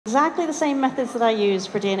Exactly the same methods that I use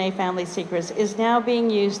for DNA family secrets is now being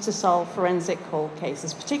used to solve forensic cold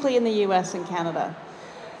cases, particularly in the US and Canada.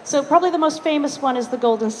 So probably the most famous one is the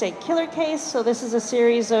Golden State Killer case. So this is a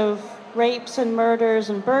series of rapes and murders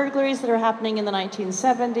and burglaries that are happening in the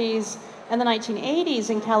 1970s and the 1980s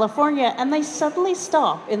in California, and they suddenly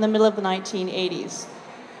stop in the middle of the 1980s.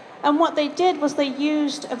 And what they did was they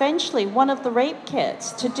used eventually one of the rape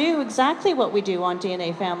kits to do exactly what we do on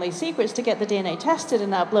DNA Family Secrets, to get the DNA tested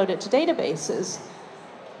and upload it to databases.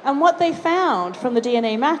 And what they found from the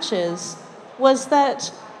DNA matches was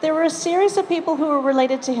that there were a series of people who were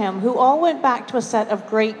related to him who all went back to a set of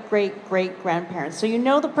great-great-great-grandparents. So you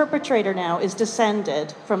know the perpetrator now is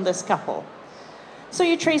descended from this couple. So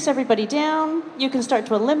you trace everybody down. You can start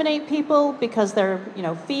to eliminate people because they're,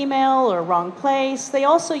 female or wrong place. They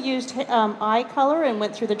also used eye color and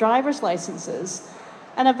went through the driver's licenses.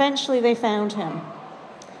 And eventually they found him.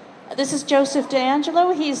 This is Joseph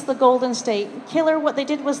DeAngelo. He's the Golden State Killer. What they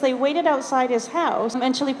did was they waited outside his house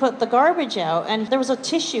until he put the garbage out, and there was a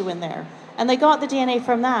tissue in there. And they got the DNA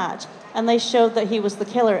from that, and they showed that he was the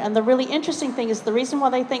killer. And the really interesting thing is the reason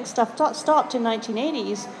why they think stuff stopped in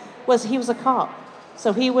 1980s was he was a cop.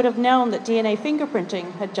 So he would have known that DNA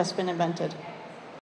fingerprinting had just been invented.